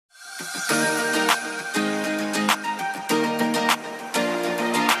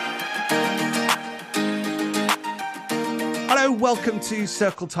Hello, welcome to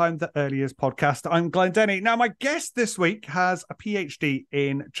Circle Time, the earliest podcast. I'm Glenn Denny. Now, my guest this week has a PhD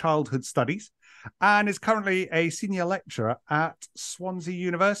in childhood studies and is currently a senior lecturer at Swansea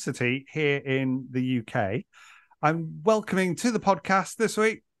University here in the UK. I'm welcoming to the podcast this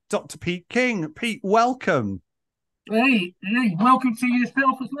week Dr. Pete King. Pete, welcome. Hey, welcome to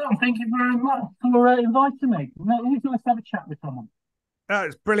yourself as well. Thank you very much for inviting me. Always nice to have a chat with someone. Oh,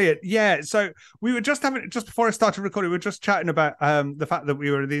 it's brilliant. Yeah. So we were just before I started recording, we were just chatting about the fact that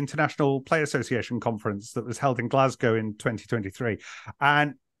we were at the International Play Association conference that was held in Glasgow in 2023.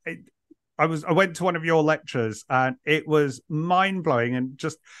 And I went to one of your lectures and it was mind blowing and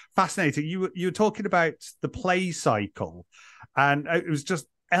just fascinating. You were talking about the play cycle, and it was just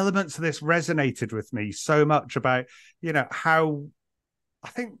elements of this resonated with me so much about, how I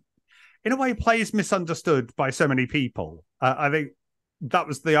think in a way play is misunderstood by so many people. I think that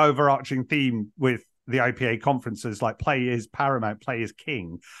was the overarching theme with the IPA conferences, like play is paramount, play is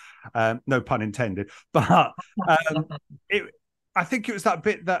king. No pun intended. But I think it was that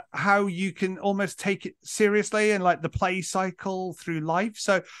bit that how you can almost take it seriously and like the play cycle through life.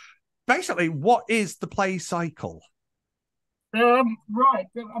 So basically, what is the play cycle? Right.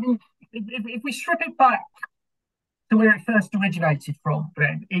 I mean, if we strip it back to where it first originated from,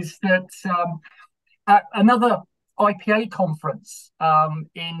 then, is that at another IPA conference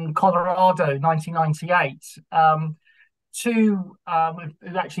in Colorado, 1998, two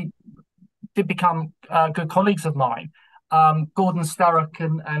who actually did become good colleagues of mine, Gordon Starrock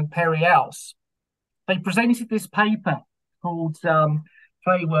and Perry Else, they presented this paper called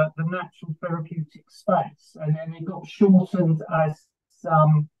Playwork, the Natural Therapeutic Space, and then it got shortened as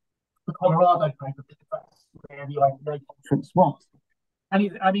the Colorado paper because that's where the IPA conference was. And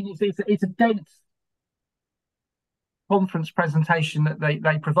it's a dense conference presentation that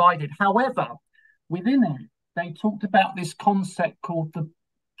they provided. However, within it, they talked about this concept called the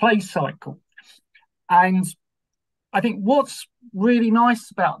play cycle. And I think what's really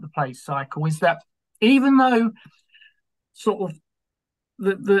nice about the play cycle is that even though sort of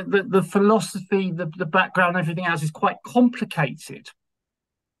the philosophy, the background, everything else is quite complicated,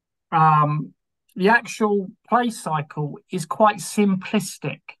 the actual play cycle is quite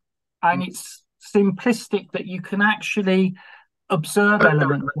simplistic, and it's simplistic that you can actually observe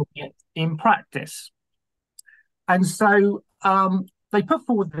elements of it in practice. And so they put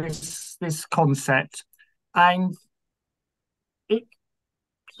forward this concept, and it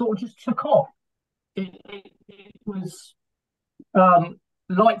sort of just took off. It was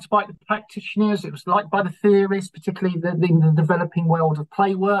liked by the practitioners. It was liked by the theorists, particularly in the developing world of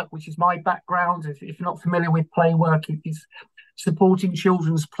play work, which is my background. If you're not familiar with play work, it is supporting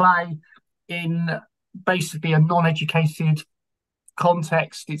children's play in basically a non-educated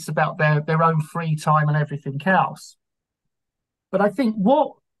context. It's about their own free time and everything else. But I think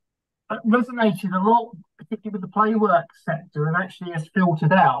what resonated a lot, particularly with the play work sector, and actually has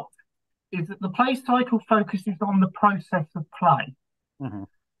filtered out, is that the play cycle focuses on the process of play. Mm-hmm.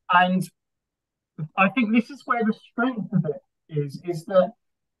 And I think this is where the strength of it is that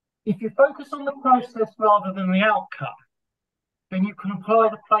if you focus on the process rather than the outcome, then you can apply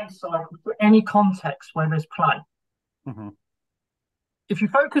the play cycle to any context where there's play. Mm-hmm. If you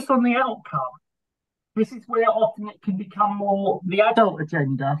focus on the outcome, this is where often it can become more the adult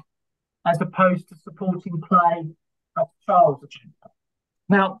agenda as opposed to supporting play as a child's agenda.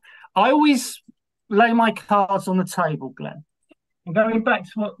 Now, I always lay my cards on the table, Glenn. And going back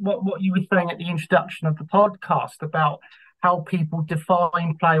to what you were saying at the introduction of the podcast about how people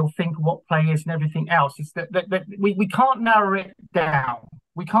define play or think of what play is and everything else, is that we can't narrow it down.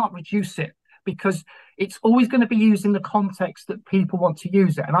 We can't reduce it because it's always going to be used in the context that people want to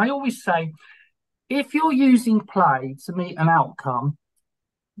use it. And I always say, if you're using play to meet an outcome,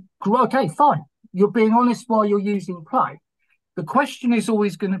 okay, fine. You're being honest while you're using play. The question is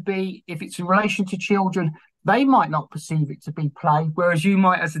always going to be, if it's in relation to children, they might not perceive it to be play, whereas you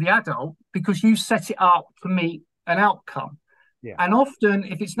might as the adult, because you set it up to meet an outcome. Yeah. And often,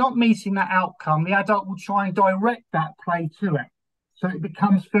 if it's not meeting that outcome, the adult will try and direct that play to it. So it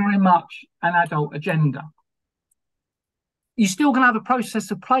becomes very much an adult agenda. You're still going to have a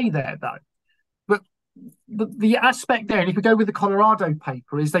process of play there, though. But the aspect there, and if we go with the Colorado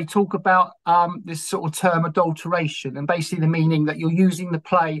paper, is they talk about this sort of term adulteration, and basically the meaning that you're using the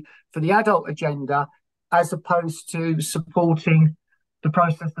play for the adult agenda as opposed to supporting the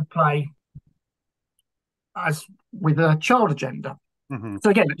process of play as with a child agenda. Mm-hmm. So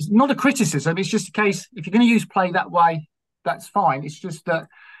again, it's not a criticism. It's just a case, if you're going to use play that way, that's fine. It's just that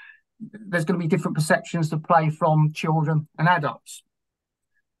there's going to be different perceptions of play from children and adults.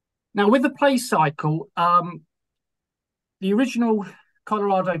 Now, with the play cycle, the original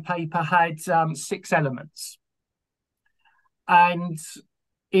Colorado paper had 6 elements. And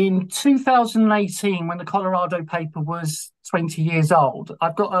in 2018, when the Colorado paper was 20 years old,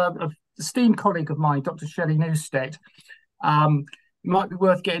 I've got a esteemed colleague of mine, Dr. Shelley Newstead. It might be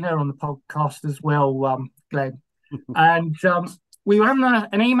worth getting her on the podcast as well, Glenn. And we were having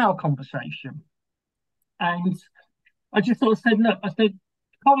an email conversation. And I just sort of said, look, I said,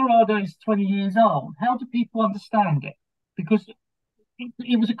 Colorado is 20 years old. How do people understand it? Because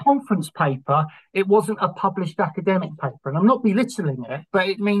it was a conference paper. It wasn't a published academic paper. And I'm not belittling it, but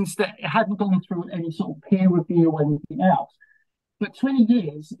it means that it hadn't gone through any sort of peer review or anything else. But 20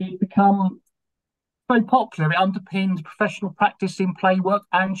 years, it became so popular. It underpinned professional practice in play work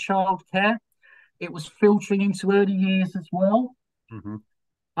and childcare. It was filtering into early years as well. Mm-hmm.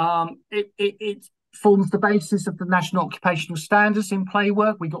 It forms the basis of the National Occupational Standards in play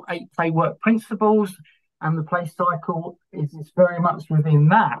work. We got 8 play work principles, and the play cycle is very much within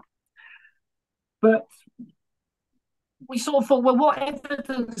that. But we sort of thought, well, what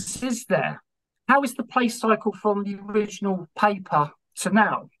evidence is there? How is the play cycle from the original paper to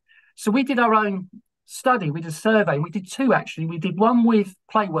now? So we did our own study. We did a survey. We did 2, actually. We did one with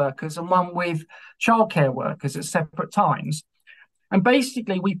play workers and one with childcare workers at separate times. And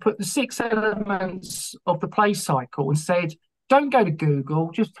basically, we put the 6 elements of the play cycle and said, don't go to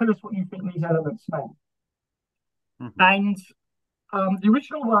Google, just tell us what you think these elements meant. Mm-hmm. And the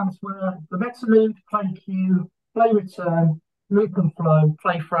original ones were the meta-loop, play cue, play return, loop and flow,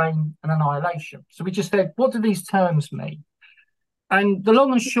 play frame, and annihilation. So we just said, what do these terms mean? And the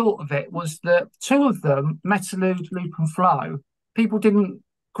long and short of it was that 2 of them, meta-loop, loop and flow, people didn't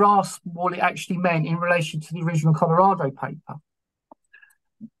grasp what it actually meant in relation to the original Colorado paper.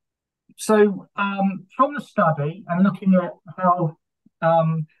 So from the study and looking at how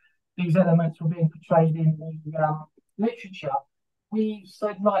these elements were being portrayed in the literature, we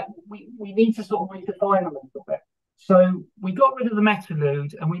said, right, we need to sort of redefine them a little bit. So we got rid of the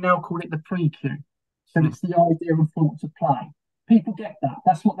meta-loop and we now call it the pre-cue. So it's the idea and thought of play. People get that.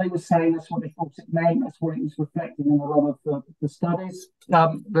 That's what they were saying. That's what they thought it meant. That's what it was reflecting in a lot of the studies,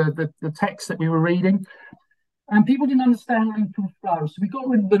 the text that we were reading. And people didn't understand loop and flow. So we got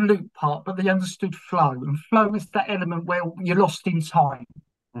rid of the loop part, but they understood flow. And flow is that element where you're lost in time.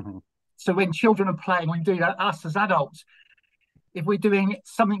 Mm-hmm. So when children are playing, we do that, us as adults, if we're doing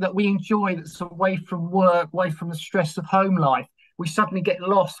something that we enjoy that's away from work, away from the stress of home life, we suddenly get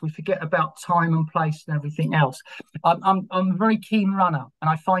lost. We forget about time and place and everything else. I'm a very keen runner, and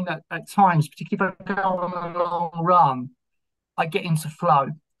I find that at times, particularly if I go on a long run, I get into flow.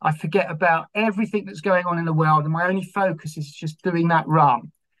 I forget about everything that's going on in the world, and my only focus is just doing that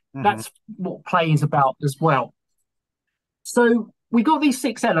run. Mm-hmm. That's what play is about as well. So we got these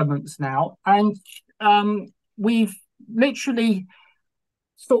 6 elements now, and we've literally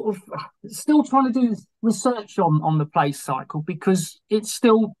sort of still trying to do research on the play cycle because it's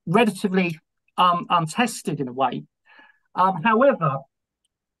still relatively untested in a way. However,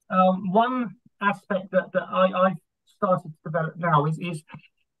 one aspect that I've started to develop now is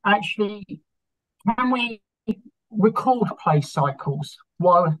actually, can we record play cycles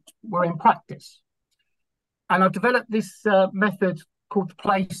while we're in practice? And I've developed this method called the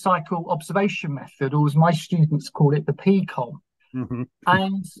play cycle observation method, or as my students call it, the PCOM. Mm-hmm.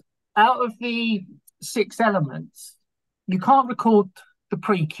 And out of the 6 elements, you can't record the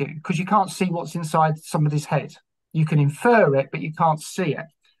pre-cue because you can't see what's inside somebody's head. You can infer it, but you can't see it.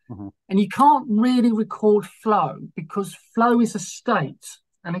 Mm-hmm. And you can't really record flow because flow is a state.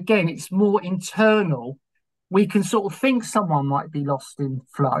 And again, it's more internal. We can sort of think someone might be lost in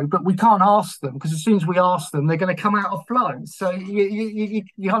flow, but we can't ask them because as soon as we ask them, they're going to come out of flow. So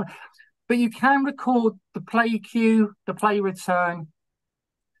but you can record the play cue, the play return,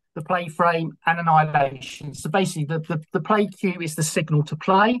 the play frame, and annihilation. So basically, the play cue is the signal to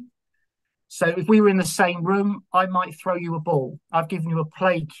play. So if we were in the same room, I might throw you a ball. I've given you a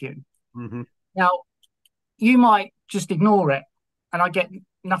play cue. Mm-hmm. Now, you might just ignore it, and I get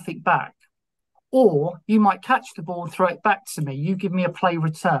nothing back. Or you might catch the ball and throw it back to me. You give me a play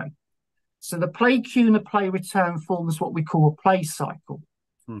return. So the play cue and the play return forms what we call a play cycle.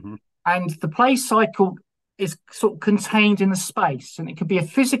 Mm-hmm. And the play cycle is sort of contained in a space, and it could be a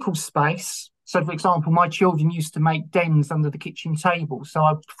physical space. So, for example, my children used to make dens under the kitchen table. So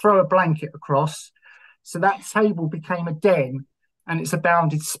I'd throw a blanket across. So that table became a den, and it's a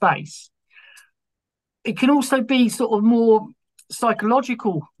bounded space. It can also be sort of more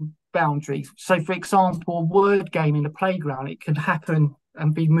psychological boundaries. So, for example, a word game in a playground, it can happen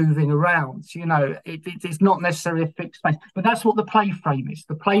and be moving around. It's not necessarily a fixed space, but that's what the play frame is.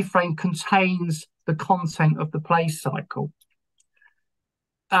 The play frame contains the content of the play cycle.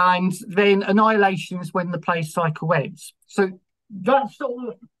 And then annihilation is when the play cycle ends. So that's sort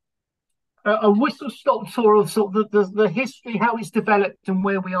of a whistle-stop tour of sort of the history, how it's developed, and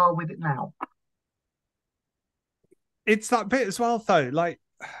where we are with it now. It's that bit as well, though. Like,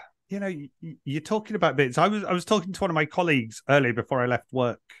 you're talking about bits. I was talking to one of my colleagues earlier before I left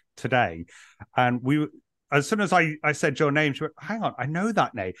work today, and as soon as I said your name, she went, "Hang on, I know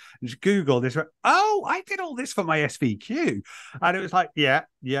that name." And she Googled this. Went, "Oh, I did all this for my SVQ," and it was like, "Yeah,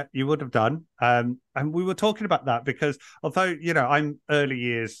 you would have done." And we were talking about that because although I'm early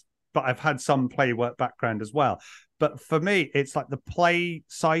years, but I've had some play work background as well. But for me, it's like the play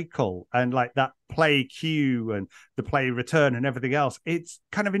cycle and like that play cue and the play return and everything else. It's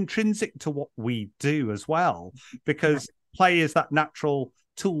kind of intrinsic to what we do as well, because play is that natural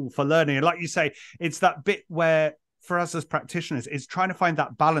tool for learning. And like you say, it's that bit where for us as practitioners, it's trying to find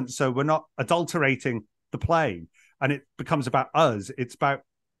that balance so we're not adulterating the play and it becomes about us. It's about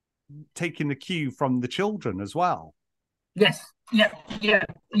taking the cue from the children as well. Yes. Yeah.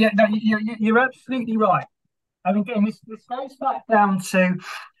 No, you're absolutely right. And again, this goes back down to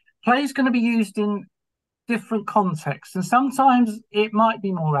play is going to be used in different contexts, and sometimes it might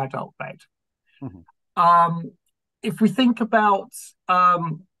be more adult led. Mm-hmm. If we think about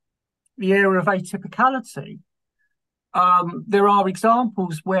the area of atypicality, there are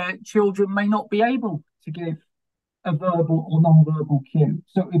examples where children may not be able to give a verbal or non-verbal cue.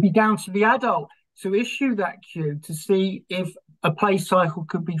 So it would be down to the adult to issue that cue to see if a play cycle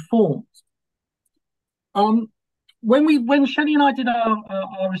could be formed. When Shelley and I did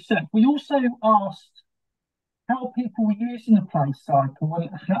our research, we also asked how people were using the play cycle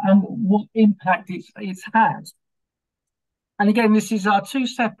and what impact it's had. And again, this is our two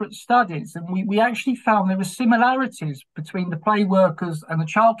separate studies, and we actually found there were similarities between the play workers and the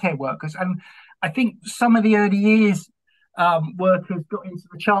childcare workers. And I think some of the early years workers got into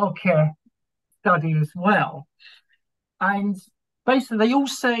the childcare study as well. And basically, they all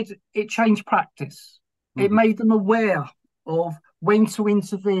said it changed practice. Mm-hmm. It made them aware of when to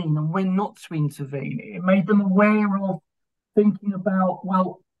intervene and when not to intervene. It made them aware of thinking about,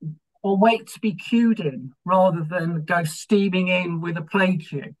 well, or wait to be cued in rather than go steaming in with a play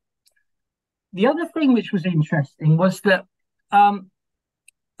cue. The other thing which was interesting was that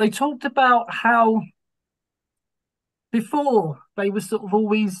they talked about how before they were sort of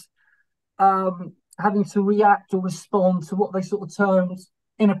always having to react or respond to what they sort of termed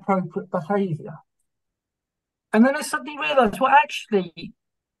inappropriate behaviour. And then I suddenly realised, well, actually,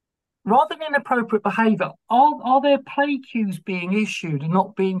 rather than inappropriate behaviour, are there play cues being issued and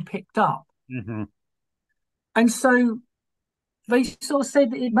not being picked up? Mm-hmm. And so they sort of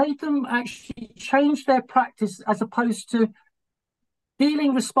said that it made them actually change their practice as opposed to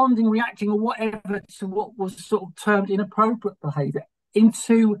dealing, responding, reacting, or whatever to what was sort of termed inappropriate behaviour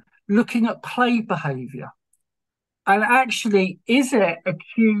into looking at play behaviour. And actually, is it a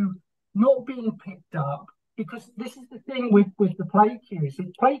cue not being picked up? Because this is the thing with the play cues. If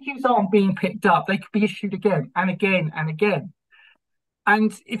play cues aren't being picked up, they could be issued again and again and again.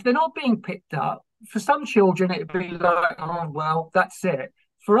 And if they're not being picked up, for some children, it'd be like, oh, well, that's it.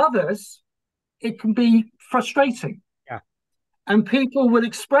 For others, it can be frustrating. Yeah. And people will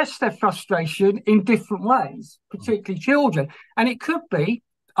express their frustration in different ways, particularly children. And it could be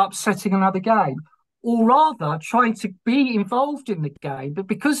upsetting another game, or rather trying to be involved in the game, but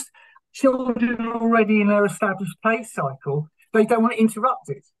because children are already in their established play cycle, they don't want to interrupt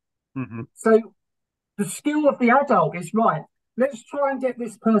it. Mm-hmm. So the skill of the adult is, right, let's try and get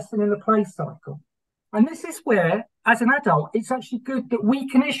this person in the play cycle. And this is where, as an adult, it's actually good that we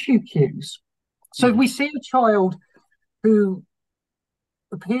can issue cues. So if we see a child who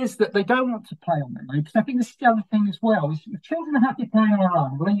appears that they don't want to play on their own, because I think this is the other thing as well, is if children are happy playing on their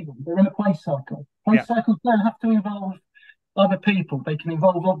own, leave them. They're in a play cycle. Play cycles don't have to involve other people, they can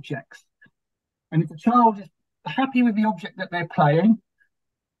involve objects. And if the child is happy with the object that they're playing,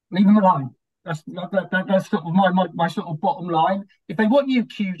 leave them alone. That's sort of my sort of bottom line. If they want you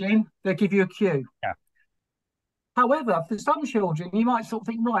cued in, they'll give you a cue. Yeah. However, for some children, you might sort of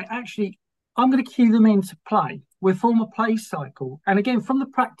think, right, actually, I'm going to cue them in to play. We'll form a play cycle. And again, from the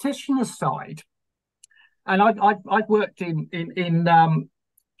practitioner side, and I've worked in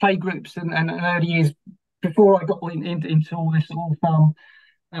play groups and early years before I got into all this sort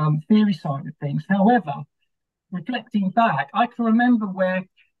of theory side of things. However, reflecting back, I can remember where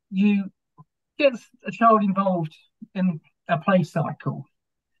you get a child involved in a play cycle,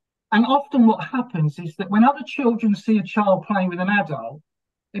 And often what happens is that when other children see a child playing with an adult,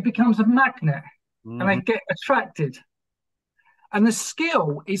 it becomes a magnet and they get attracted. And the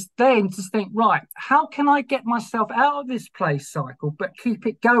skill is then to think, right, how can I get myself out of this play cycle, but keep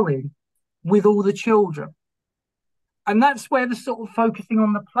it going with all the children? And that's where the sort of focusing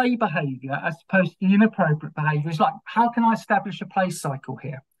on the play behavior as opposed to the inappropriate behavior is like, how can I establish a play cycle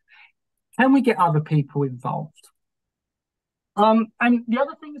here? Can we get other people involved? And the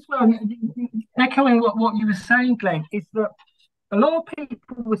other thing as well, echoing what you were saying, Glenn, is that a lot of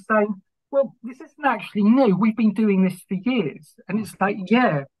people were saying, well, this isn't actually new. We've been doing this for years. And it's like,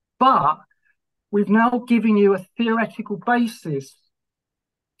 yeah, but we've now given you a theoretical basis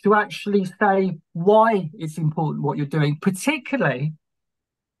to actually say why it's important what you're doing, particularly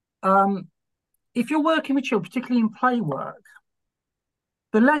if you're working with children, particularly in play work.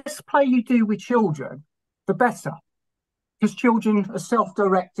 The less play you do with children, the better, because children are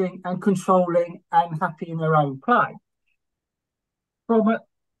self-directing and controlling and happy in their own play. From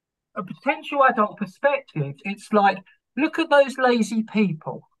a potential adult perspective, it's like, look at those lazy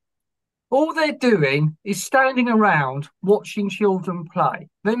people. All they're doing is standing around watching children play.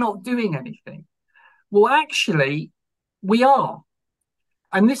 They're not doing anything. Well, actually, we are.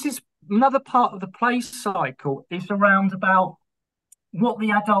 And this is another part of the play cycle is around about what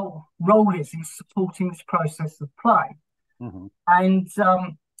the adult role is in supporting this process of play. And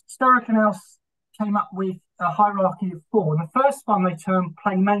Sturrock and Else came up with a hierarchy of 4. And the first one they termed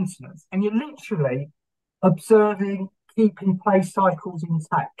play maintenance. And you're literally observing, keeping play cycles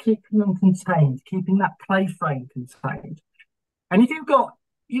intact, keeping them contained, keeping that play frame contained. And if you've got,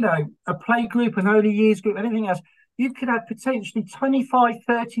 a play group, an early years group, anything else, you could have potentially 25,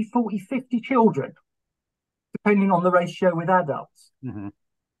 30, 40, 50 children, depending on the ratio with adults.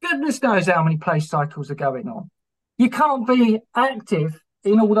 Goodness knows how many play cycles are going on. You can't be active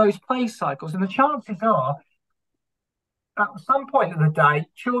in all those play cycles. And the chances are, at some point of the day,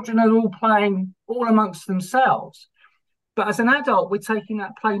 children are all playing all amongst themselves. But as an adult, we're taking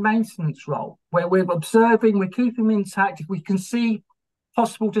that play maintenance role where we're observing, we're keeping them intact. If we can see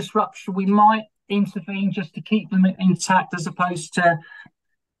possible disruption, we might intervene just to keep them intact as opposed to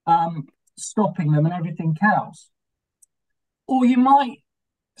stopping them and everything else. Or you might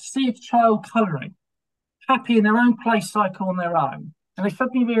see a child colouring, happy in their own play cycle on their own, and they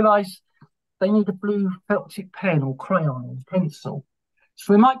suddenly realise they need a blue felt tip pen or crayon or pencil.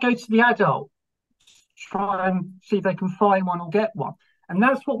 So they might go to the adult, try and see if they can find one or get one. And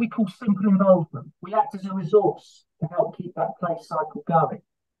that's what we call simple involvement. We act as a resource to help keep that play cycle going.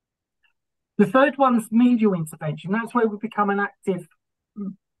 The third one's medial intervention. That's where we become an active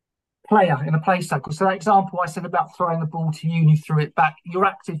player in a play cycle. So that example I said about throwing the ball to you, you threw it back, you're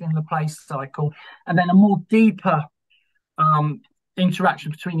active in the play cycle. And then a more deeper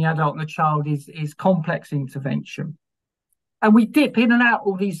interaction between the adult and the child is complex intervention. And we dip in and out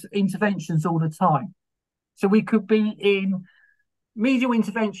all these interventions all the time. So we could be in medial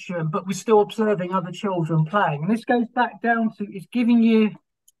intervention, but we're still observing other children playing. And this goes back down to, it's giving you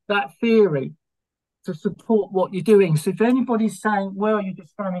that theory to support what you're doing. So if anybody's saying, well, you're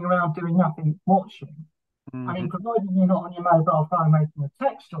just standing around doing nothing, watching, I mean, provided you're not on your mobile phone making a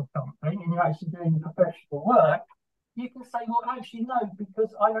text or something, and you're actually doing professional work, you can say, well, actually, no,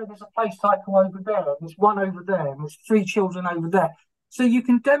 because I know there's a play cycle over there, there's one over there, and there's 3 children over there. So you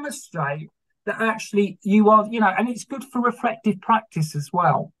can demonstrate that actually you are, and it's good for reflective practice as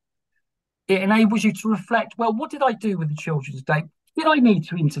well. It enables you to reflect, well, what did I do with the children's day? Did I need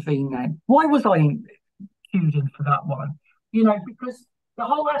to intervene then? Why was I cued in for that one? Because the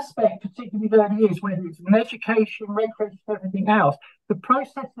whole aspect, particularly with early years, whether it's in education, recreation, everything else, the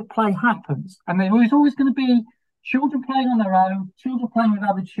process of play happens. And there is always going to be children playing on their own, children playing with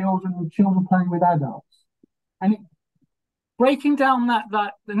other children, and children playing with adults. And breaking down that,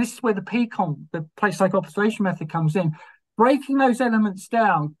 and this is where the PCOM, the play cycle observation method, comes in. Breaking those elements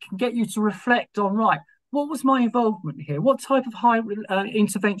down can get you to reflect on, right, what was my involvement here? What type of high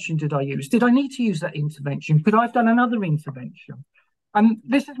intervention did I use? Did I need to use that intervention? Could I have done another intervention? And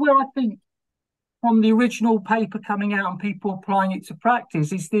this is where I think from the original paper coming out and people applying it to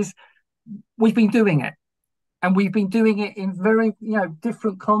practice is this, we've been doing it. And we've been doing it in very,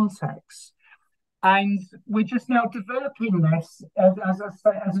 different contexts. And we're just now developing this as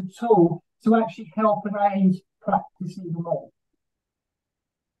a tool to actually help and aid practice even more.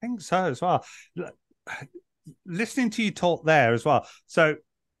 I think so as well. Listening to you talk there as well. So,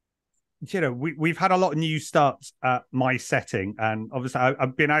 we've had a lot of new starts at my setting, and obviously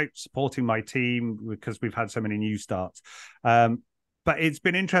I've been out supporting my team because we've had so many new starts. But it's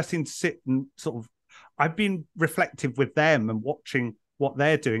been interesting to sit and sort of, I've been reflective with them and watching what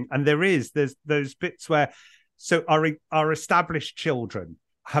they're doing. And there's those bits where, so our established children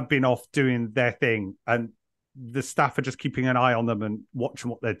have been off doing their thing, and the staff are just keeping an eye on them and watching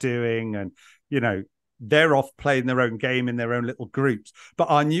what they're doing, and they're off playing their own game in their own little groups. But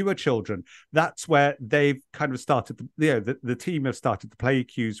our newer children, that's where they've kind of started, the team have started to play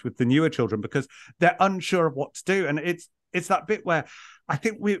cues with the newer children because they're unsure of what to do. And it's that bit where I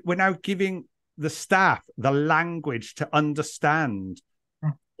think we're now giving the staff the language to understand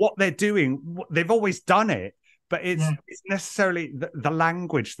what they're doing. They've always done it, but it's necessarily the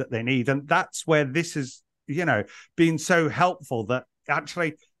language that they need. And that's where this is, been so helpful, that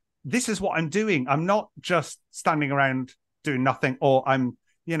actually this is what I'm doing. I'm not just standing around doing nothing, or I'm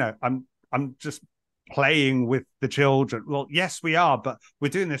just playing with the children. Well, yes, we are, but we're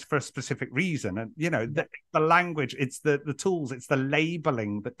doing this for a specific reason. And, the language, it's the tools, it's the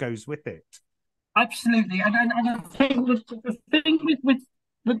labeling that goes with it. Absolutely. And I think the thing with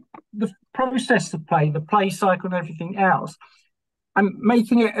the process of play, the play cycle and everything else, and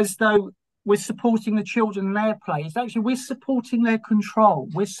making it as though we're supporting the children in their play, it's actually we're supporting their control,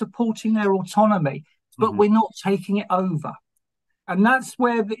 we're supporting their autonomy, but we're not taking it over. And that's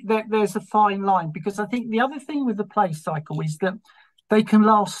where there's a fine line, because I think the other thing with the play cycle is that they can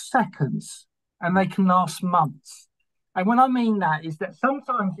last seconds and they can last months. And when I mean that is that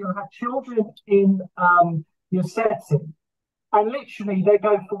sometimes you'll have children in your setting, and literally they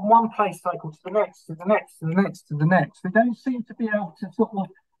go from one play cycle to the next, to the next, to the next, to the next. They don't seem to be able to sort of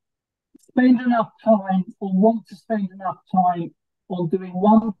spend enough time, or want to spend enough time, on doing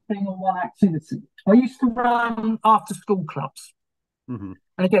one thing or one activity. I used to run after school clubs. And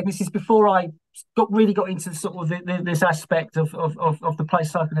again, this is before I really got into sort of this aspect of the play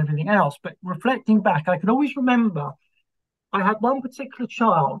cycle and everything else. But reflecting back, I can always remember I had one particular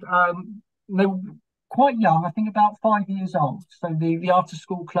child. They were quite young, I think about 5 years old. So the after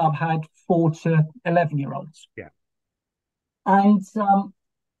school club had 4 to 11-year-olds. Yeah. And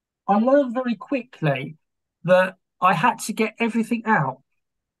I learned very quickly that I had to get everything out,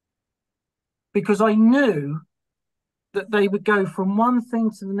 because I knew that they would go from one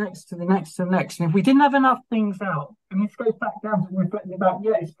thing to the next, to the next, to the next. And if we didn't have enough things out, and this goes back down to reflecting about,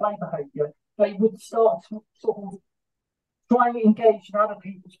 it's play behaviour, they would start to sort of try and engage in other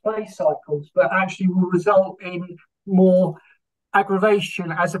people's play cycles, but actually will result in more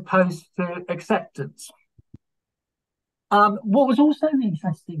aggravation as opposed to acceptance. What was also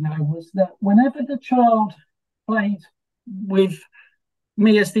interesting, though, was that whenever the child played with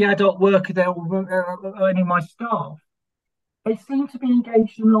me as the adult worker there, or any of my staff, they seem to be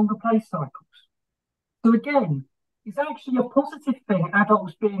engaged in longer play cycles. So again, it's actually a positive thing,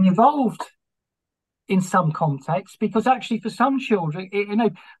 adults being involved in some contexts, because actually for some children,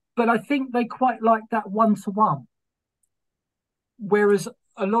 but I think they quite like that one-to-one. Whereas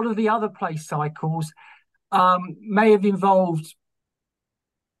a lot of the other play cycles may have involved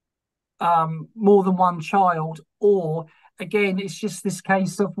more than one child, or again, it's just this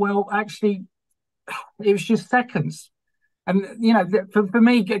case of, well, actually, it was just seconds. And, for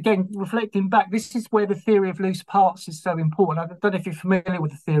me, again, reflecting back, this is where the theory of loose parts is so important. I don't know if you're familiar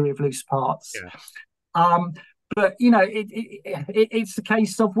with the theory of loose parts. Yeah. But, it's a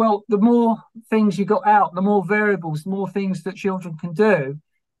case of, well, the more things you got out, the more variables, the more things that children can do,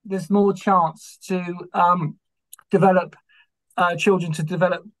 there's more chance to develop children to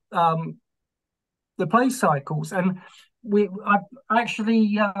develop the play cycles. And I've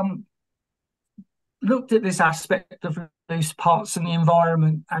actually looked at this aspect of loose parts and the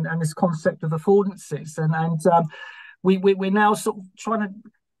environment, and this concept of affordances, and we're now sort of trying to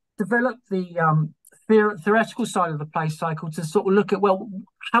develop the theoretical side of the play cycle to sort of look at, well,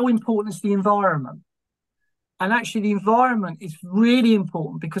 how important is the environment? And actually the environment is really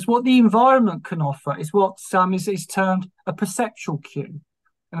important, because what the environment can offer is what is termed a perceptual cue.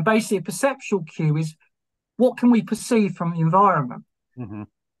 And basically a perceptual cue is, what can we perceive from the environment? And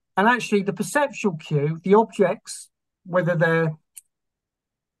actually the perceptual cue, the objects, whether they're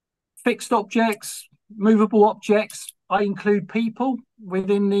fixed objects, movable objects, I include people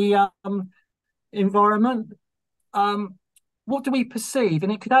within the environment, what do we perceive?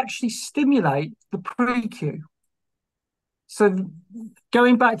 And it could actually stimulate the pre-cue. So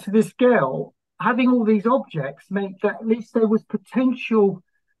going back to this girl, having all these objects meant that at least there was potential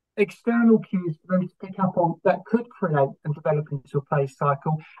external cues for them to pick up on that could create and develop into a play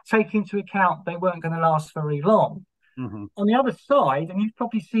cycle, take into account they weren't going to last very long. On the other side, and you've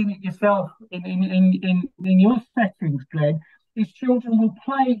probably seen it yourself in your settings, Glenn, is children will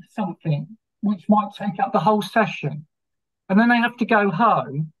play something which might take up the whole session, and then they have to go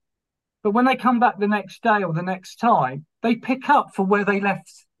home But when they come back the next day or the next time, they pick up from where they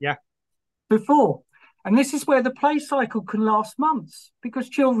left Yeah. before. And this is where the play cycle can last months, because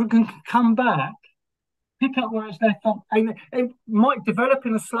children can come back, pick up where it's left off, and it might develop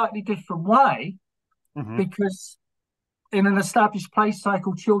in a slightly different way, because in an established play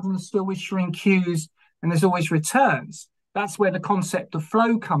cycle, children are still issuing cues and there's always returns. That's where the concept of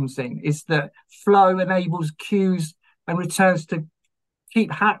flow comes in, is that flow enables cues and returns to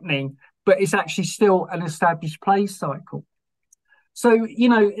keep happening, but it's actually still an established play cycle. So,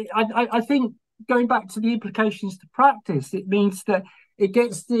 I think going back to the implications to practice, it means that it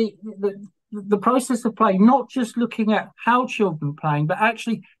gets the process of play, not just looking at how children are playing, but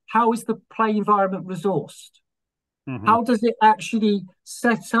actually how is the play environment resourced? How does it actually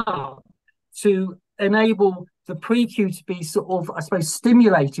set up to enable the pre-cue to be sort of, I suppose,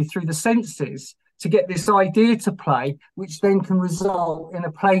 stimulated through the senses to get this idea to play, which then can result in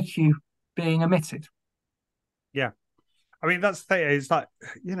a play cue being emitted? Yeah. I mean, that's the thing. It's like,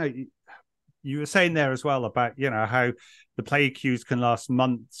 you were saying there as well about, how the play cues can last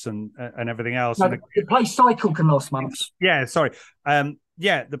months and everything else. No, and the play cycle can last months. Yeah, sorry.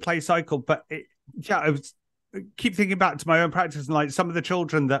 The play cycle. But I keep thinking back to my own practice, and like some of the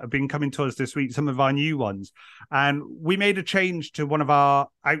children that have been coming to us this week, some of our new ones, and we made a change to one of our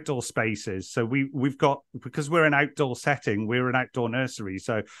outdoor spaces. So we've got, because we're an outdoor setting, we're an outdoor nursery,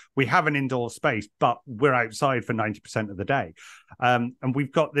 so we have an indoor space, but we're outside for 90% of the day. And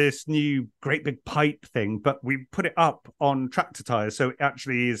we've got this new great big pipe thing, but we put it up on tractor tires, so it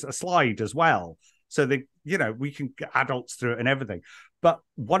actually is a slide as well. So we can get adults through it and everything. But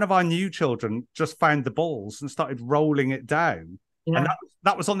one of our new children just found the balls and started rolling it down. Yeah. And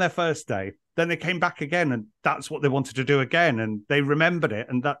that was on their first day. Then they came back again, and that's what they wanted to do again. And they remembered it,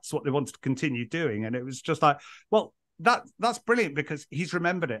 and that's what they wanted to continue doing. And it was just like, well, that's brilliant, because he's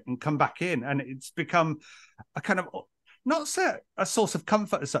remembered it and come back in. And it's become a kind of, not a source of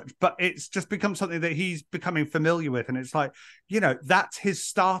comfort as such, but it's just become something that he's becoming familiar with. And it's like, that's his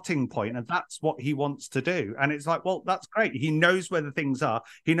starting point, and that's what he wants to do. And it's like, well, that's great. He knows where the things are.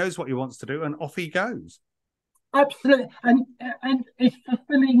 He knows what he wants to do, and off he goes. Absolutely. And it's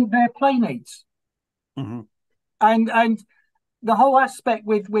fulfilling their play needs. And the whole aspect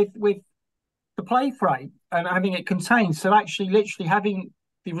with the play frame and having it contained. So actually literally having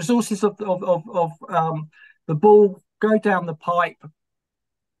the resources of the ball go down the pipe,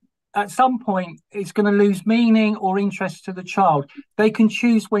 at some point it's going to lose meaning or interest to the child. They can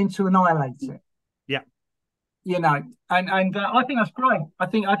choose when to annihilate it. Yeah. And I think that's great. I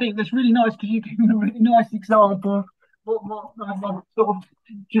think that's really nice, because you give me a really nice example of what I've sort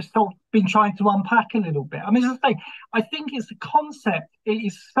of been trying to unpack a little bit. I mean, as I say, I think it's a concept. It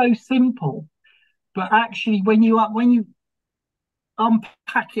is so simple, but actually when you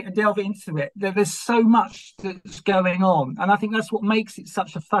unpack it and delve into it, there's so much that's going on, and I think that's what makes it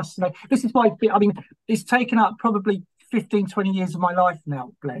such a fascinating. This is why, I mean, it's taken up probably 15-20 years of my life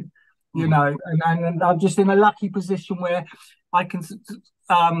now, Glenn, and I'm just in a lucky position where I can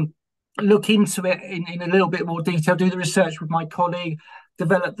look into it in a little bit more detail, do the research with my colleague,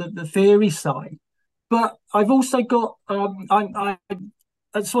 develop the theory side. But I've also got I'm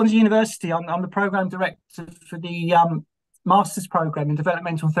at Swansea University. I'm the program director for the master's program in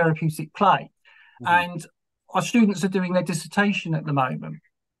developmental therapeutic play, and our students are doing their dissertation at the moment.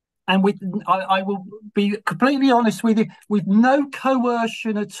 And I will be completely honest with you, with no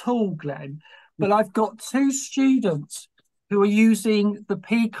coercion at all, Glenn, but I've got two students who are using the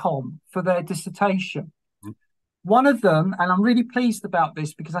PCOM for their dissertation. One of them, and I'm really pleased about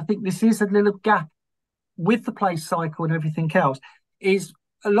this because I think this is a little gap with the play cycle and everything else, is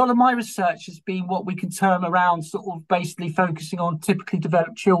a lot of my research has been what we can term around sort of basically focusing on typically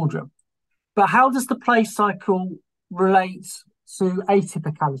developed children. But how does the play cycle relate to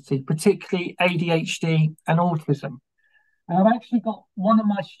atypicality, particularly ADHD and autism? And I've actually got one of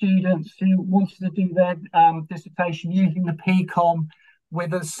my students who wanted to do their dissertation using the PCOM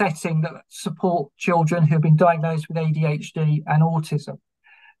with a setting that support children who have been diagnosed with ADHD and autism.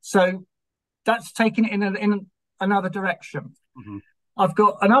 So that's taken it in another direction. I've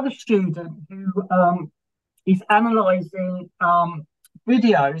got another student who is analysing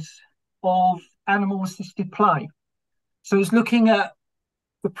videos of animal-assisted play. So he's looking at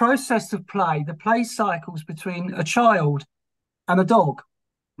the process of play, the play cycles between a child and a dog.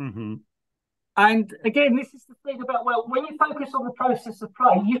 And again, this is the thing about, well, when you focus on the process of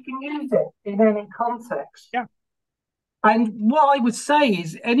play, you can use it in any context. Yeah. And what I would say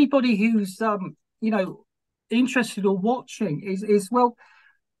is anybody who's, interested or watching is, well,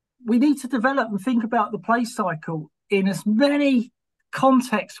 we need to develop and think about the play cycle in as many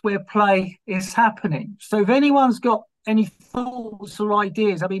context where play is happening. So if anyone's got any thoughts or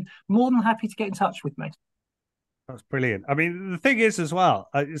ideas, I mean, more than happy to get in touch with me. That's brilliant. I mean, the thing is as well,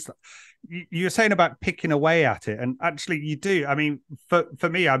 you're saying about picking away at it, and actually you do. I mean, for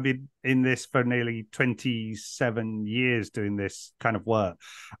me, I've been in this for nearly 27 years doing this kind of work,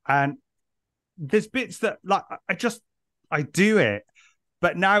 and there's bits that like I do it,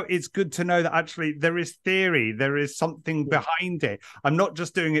 but now it's good to know that actually there is theory, there is something behind it. I'm not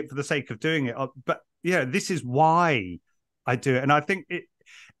just doing it for the sake of doing it, but this is why I do it, and I think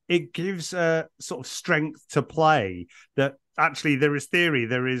it gives a sort of strength to play that actually there is theory,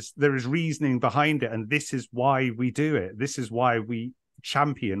 there is reasoning behind it, and this is why we do it. This is why we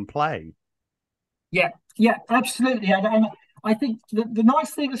champion play. Yeah, absolutely. And I think the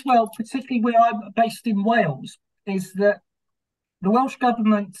nice thing as well, particularly where I'm based in Wales, is that the Welsh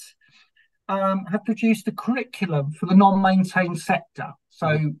Government have produced a curriculum for the non-maintained sector.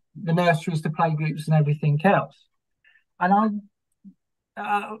 So the nurseries, the playgroups and everything else. And I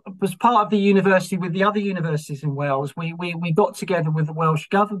was part of the university with the other universities in Wales. We got together with the Welsh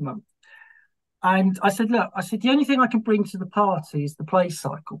Government. And I said, look, the only thing I can bring to the party is the play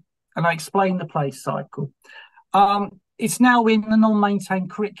cycle. And I explained the play cycle. It's now in the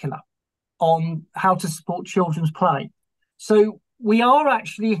non-maintained curricula on how to support children's play. So we are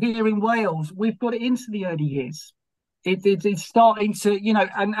actually here in Wales, we've got it into the early years. It's starting to,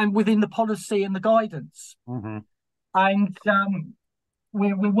 and within the policy and the guidance. Mm-hmm. And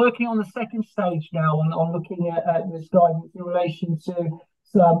we're working on the second stage now on looking at this guidance in relation to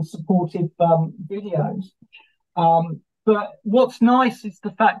some supportive videos. But what's nice is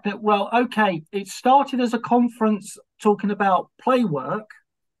the fact that, well, okay, it started as a conference talking about play work.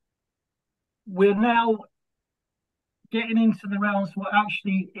 We're now getting into the realms where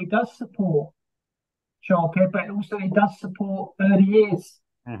actually it does support childcare, but also it does support early years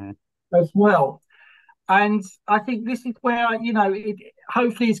as well. And I think this is where,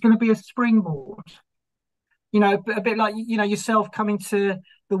 hopefully it's going to be a springboard. A bit like, yourself coming to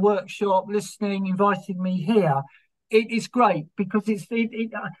the workshop, listening, inviting me here. It is great because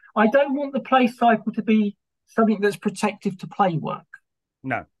I don't want the play cycle to be something that's protective to play work.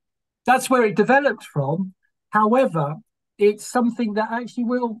 No. That's where it developed from. However, it's something that actually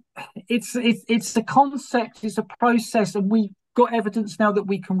it's a concept, it's a process, and we've got evidence now that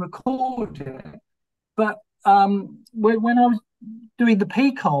we can record it. But when I was doing the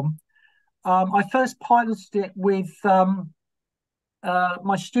PCOM, I first piloted it with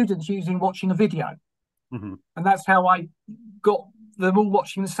my students watching a video. Mm-hmm. And that's how I got them all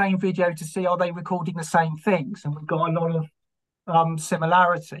watching the same video to see, are they recording the same things? And we've got a lot of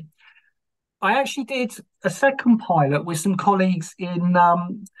similarity. I actually did a second pilot with some colleagues in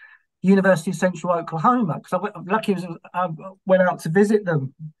University of Central Oklahoma, because I went out to visit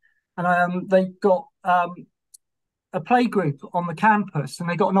them. And they got a play group on the campus, and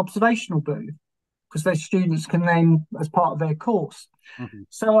they got an observational booth because their students can then, as part of their course. Mm-hmm.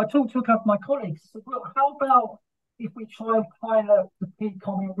 So I talked to a couple of my colleagues. Said, well, how about if we try and pilot the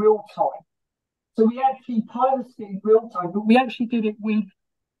PCOM in real time? So we actually piloted it in real time, but we actually did it with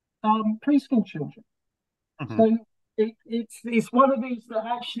preschool children. Mm-hmm. So it's one of these that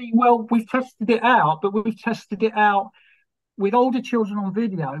actually, well, we've tested it out, but we've tested it out with older children on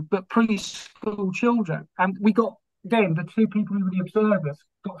video, but preschool children. And we got, again, the two people who were the observers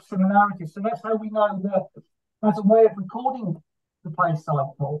got similarities. So that's how we know that as a way of recording the play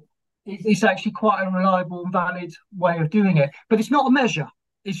cycle, it's actually quite a reliable and valid way of doing it. But it's not a measure.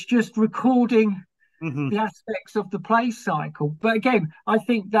 It's just recording the aspects of the play cycle. But again, I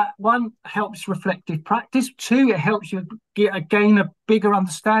think that one helps reflective practice. Two, it helps you gain a bigger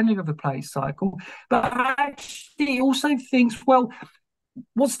understanding of the play cycle. But actually it also thinks, well,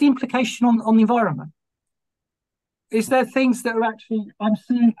 what's the implication on the environment? Is there things that are actually, I'm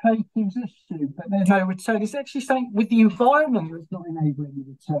seeing play teams issue, but there's no return? It's actually something with the environment that's not enabling the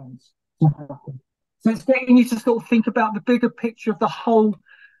returns to happen. So it's getting you to sort of think about the bigger picture of the whole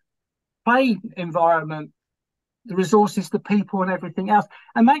play environment, the resources, the people and everything else.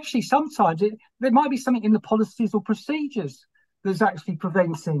 And actually sometimes there might be something in the policies or procedures that's actually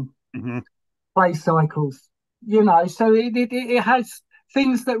preventing play cycles, so it has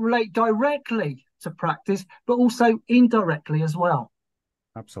things that relate directly to practice, but also indirectly as well.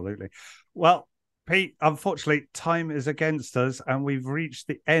 Absolutely. Well, Pete, unfortunately, time is against us and we've reached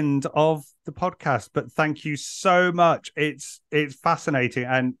the end of the podcast. But thank you so much. It's fascinating.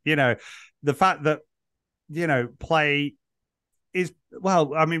 And, the fact that, play is,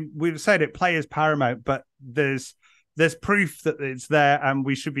 well, I mean, we've said it, play is paramount, but there's there's proof that it's there, and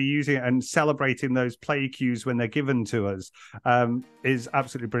we should be using it and celebrating those play cues when they're given to us is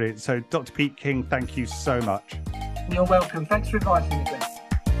absolutely brilliant. So Dr. Pete King, thank you so much. You're welcome. Thanks for inviting me, Ben.